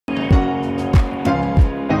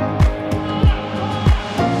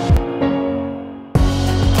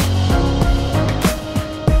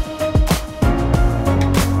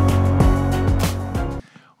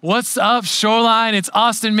What's up, Shoreline? It's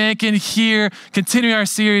Austin Mankin here, continuing our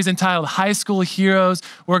series entitled High School Heroes.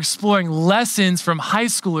 We're exploring lessons from high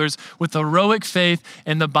schoolers with heroic faith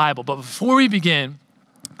in the Bible. But before we begin,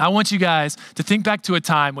 I want you guys to think back to a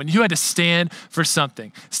time when you had to stand for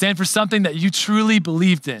something that you truly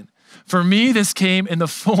believed in. For me, this came in the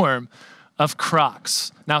form of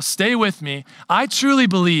Crocs. Now, stay with me. I truly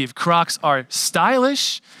believe Crocs are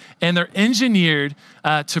stylish and they're engineered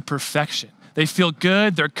to perfection. They feel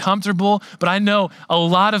good, they're comfortable, but I know a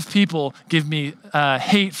lot of people give me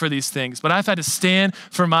hate for these things, but I've had to stand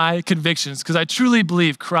for my convictions because I truly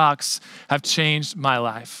believe Crocs have changed my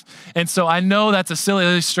life. And so I know that's a silly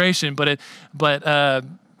illustration, but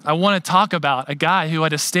I want to talk about a guy who had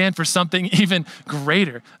to stand for something even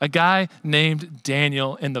greater, a guy named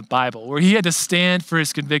Daniel in the Bible, where he had to stand for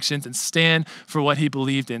his convictions and stand for what he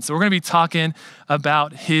believed in. So we're going to be talking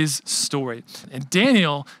about his story. And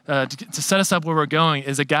Daniel, to set us up where we're going,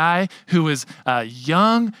 is a guy who was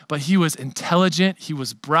young, but he was intelligent, he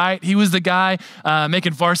was bright. He was the guy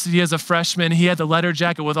making varsity as a freshman. He had the letter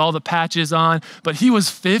jacket with all the patches on, but he was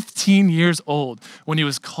 15 years old when he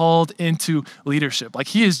was called into leadership. Like,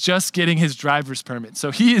 he is just getting his driver's permit.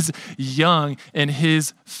 So he is young in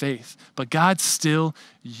his faith, but God still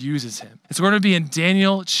uses him. And so we're going to be in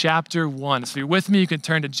Daniel chapter 1. So if you're with me, you can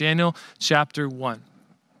turn to Daniel chapter 1.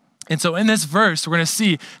 And so in this verse, we're going to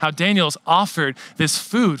see how Daniel's offered this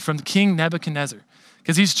food from King Nebuchadnezzar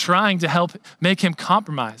because he's trying to help make him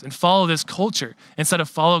compromise and follow this culture instead of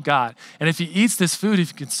follow God. And if he eats this food,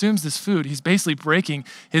 if he consumes this food, he's basically breaking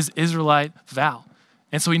his Israelite vow.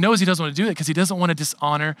 And so he knows he doesn't want to do it because he doesn't want to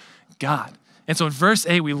dishonor God. And so in verse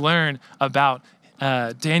 8, we learn about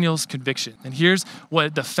Daniel's conviction. And here's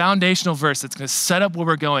what the foundational verse that's going to set up where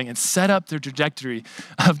we're going and set up the trajectory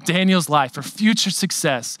of Daniel's life for future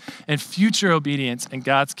success and future obedience in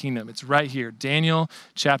God's kingdom. It's right here, Daniel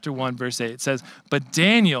chapter 1, verse 8. It says, "But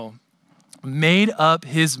Daniel made up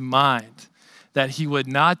his mind that he would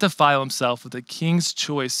not defile himself with the king's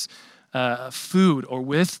choice food or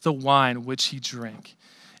with the wine which he drank."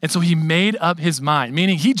 And so he made up his mind,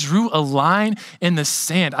 meaning he drew a line in the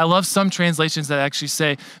sand. I love some translations that actually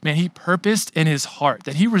say, man, he purposed in his heart,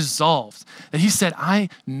 that he resolved, that he said, I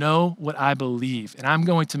know what I believe, and I'm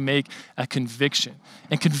going to make a conviction.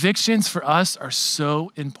 And convictions for us are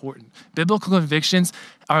so important. Biblical convictions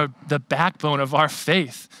are the backbone of our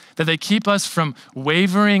faith, that they keep us from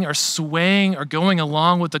wavering or swaying or going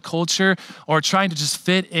along with the culture or trying to just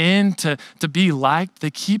fit in to be liked. They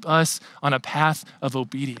keep us on a path of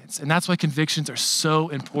obedience. And that's why convictions are so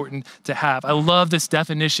important to have. I love this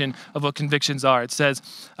definition of what convictions are. It says,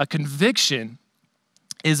 a conviction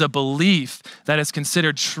is a belief that is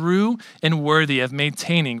considered true and worthy of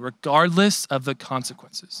maintaining regardless of the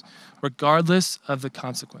consequences. Regardless of the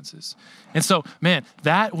consequences. And so, man,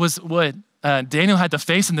 that was what Daniel had to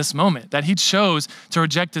face in this moment, that he chose to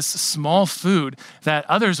reject this small food that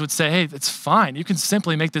others would say, hey, it's fine. You can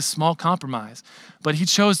simply make this small compromise. But he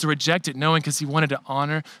chose to reject it knowing because he wanted to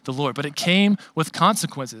honor the Lord. But it came with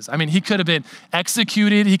consequences. I mean, he could have been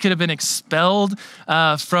executed. He could have been expelled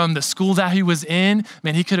from the school that he was in.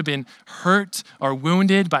 Man, he could have been hurt or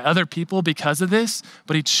wounded by other people because of this.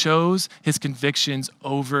 But he chose his convictions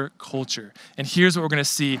over culture. And here's what we're going to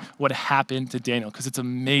see what happened to Daniel, because it's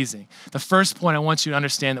amazing. The first point I want you to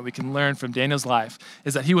understand that we can learn from Daniel's life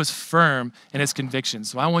is that he was firm in his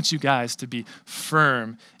convictions. So I want you guys to be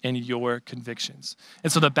firm in your convictions.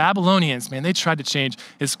 And so the Babylonians, man, they tried to change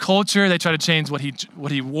his culture. They tried to change what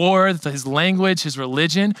he wore, his language, his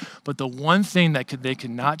religion. But the one thing that they could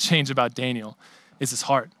not change about Daniel is his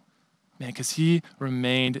heart, man, because he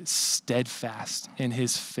remained steadfast in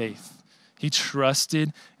his faith. He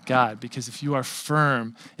trusted God, because if you are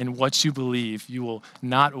firm in what you believe, you will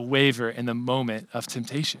not waver in the moment of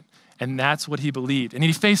temptation. And that's what he believed. And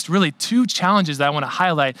he faced really two challenges that I want to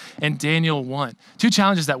highlight in Daniel 1. Two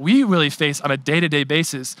challenges that we really face on a day-to-day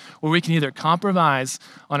basis where we can either compromise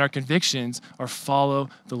on our convictions or follow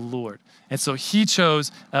the Lord. And so he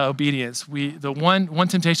chose obedience. The one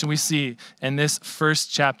temptation we see in this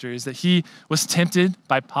first chapter is that he was tempted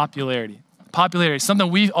by popularity. Popularity,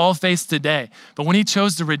 something we all face today. But when he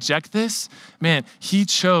chose to reject this, man, he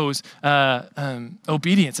chose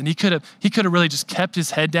obedience. And he could have really just kept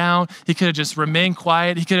his head down. He could have just remained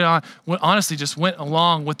quiet. He could have honestly just went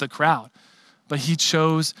along with the crowd. But he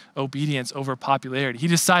chose obedience over popularity. He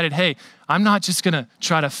decided, hey, I'm not just going to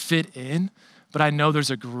try to fit in, but I know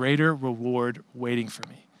there's a greater reward waiting for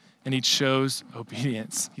me. and he chose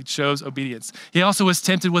obedience. He chose obedience. He also was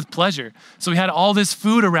tempted with pleasure. So he had all this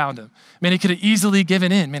food around him. Man, he could have easily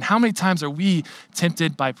given in. Man, how many times are we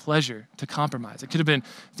tempted by pleasure to compromise? It could have been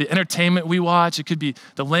the entertainment we watch. It could be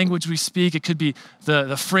the language we speak. It could be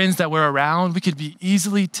the friends that we're around. We could be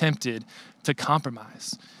easily tempted to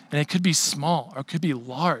compromise. And it could be small or it could be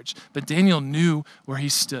large, but Daniel knew where he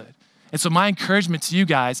stood. And so my encouragement to you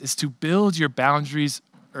guys is to build your boundaries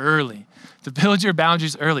early. To build your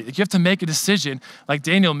boundaries early. You have to make a decision like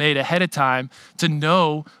Daniel made ahead of time to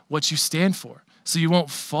know what you stand for so you won't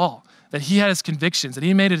fall. That he had his convictions, that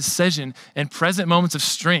he made a decision in present moments of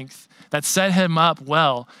strength that set him up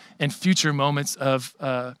well in future moments of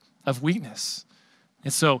weakness.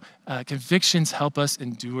 And so convictions help us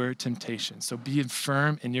endure temptation. So be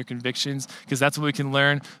firm in your convictions because that's what we can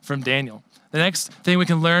learn from Daniel. The next thing we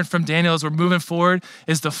can learn from Daniel as we're moving forward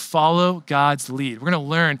is to follow God's lead. We're going to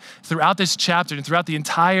learn throughout this chapter and throughout the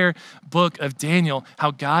entire book of Daniel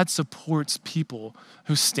how God supports people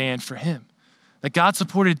who stand for him. That God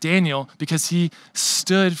supported Daniel because he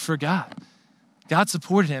stood for God. God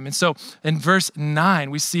supported him. And so in verse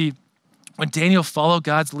 9, we see when Daniel followed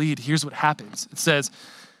God's lead, here's what happens. It says,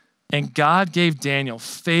 "And God gave Daniel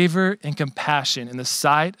favor and compassion in the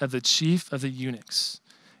sight of the chief of the eunuchs."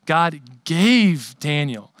 God gave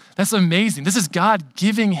Daniel. That's amazing. This is God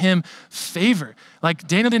giving him favor. Like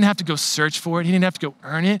Daniel didn't have to go search for it. He didn't have to go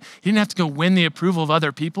earn it. He didn't have to go win the approval of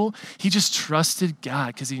other people. He just trusted God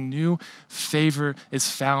because he knew favor is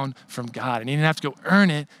found from God. And he didn't have to go earn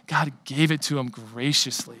it. God gave it to him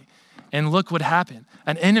graciously. And look what happened.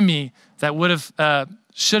 An enemy that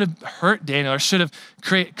should have hurt Daniel or should have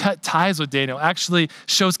cut ties with Daniel actually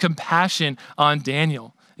shows compassion on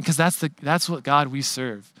Daniel because that's what God we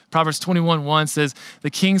serve. Proverbs 21:1 says, the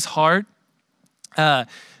king's heart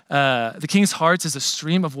is a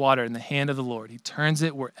stream of water in the hand of the Lord. He turns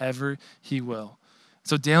it wherever he will.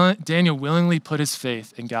 So Daniel willingly put his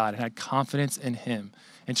faith in God and had confidence in him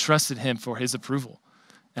and trusted him for his approval.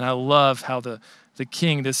 And I love how the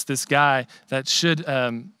king, this guy that should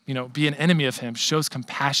be an enemy of him, shows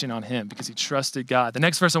compassion on him because he trusted God. The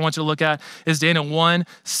next verse I want you to look at is Daniel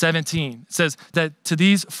 1:17. It says that to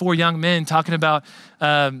these 4 young men, talking about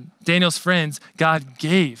Daniel's friends, God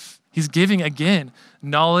gave. He's giving again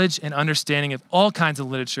knowledge and understanding of all kinds of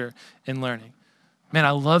literature and learning. Man,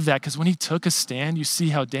 I love that because when he took a stand, you see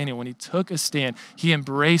how Daniel, when he took a stand, he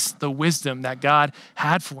embraced the wisdom that God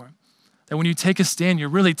had for him. That when you take a stand, you're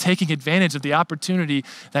really taking advantage of the opportunity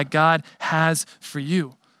that God has for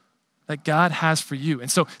you. That God has for you. And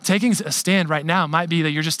so taking a stand right now might be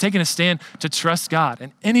that you're just taking a stand to trust God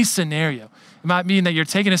in any scenario. It might mean that you're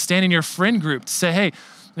taking a stand in your friend group to say, hey,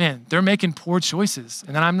 man, they're making poor choices.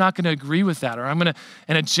 And then I'm not going to agree with that. Or I'm going to,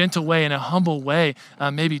 in a gentle way, in a humble way,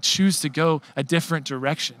 maybe choose to go a different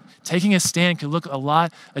direction. Taking a stand can look a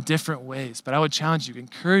lot of different ways. But I would challenge you,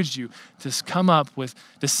 encourage you to come up with,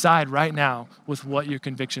 decide right now with what your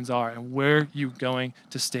convictions are and where you're going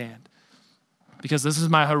to stand. Because this is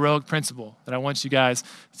my heroic principle that I want you guys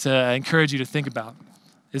to encourage you to think about,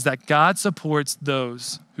 is that God supports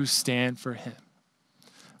those who stand for him.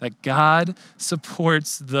 That God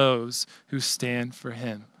supports those who stand for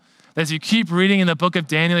him. As you keep reading in the book of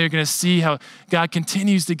Daniel, you're going to see how God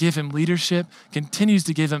continues to give him leadership, continues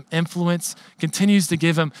to give him influence, continues to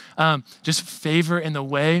give him just favor in the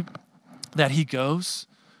way that he goes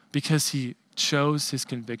because he chose his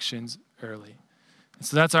convictions early. And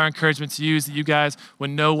so that's our encouragement to you, is that you guys would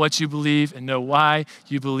know what you believe and know why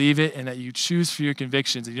you believe it, and that you choose for your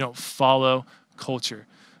convictions and you don't follow culture.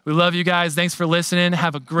 We love you guys. Thanks for listening.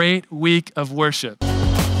 Have a great week of worship.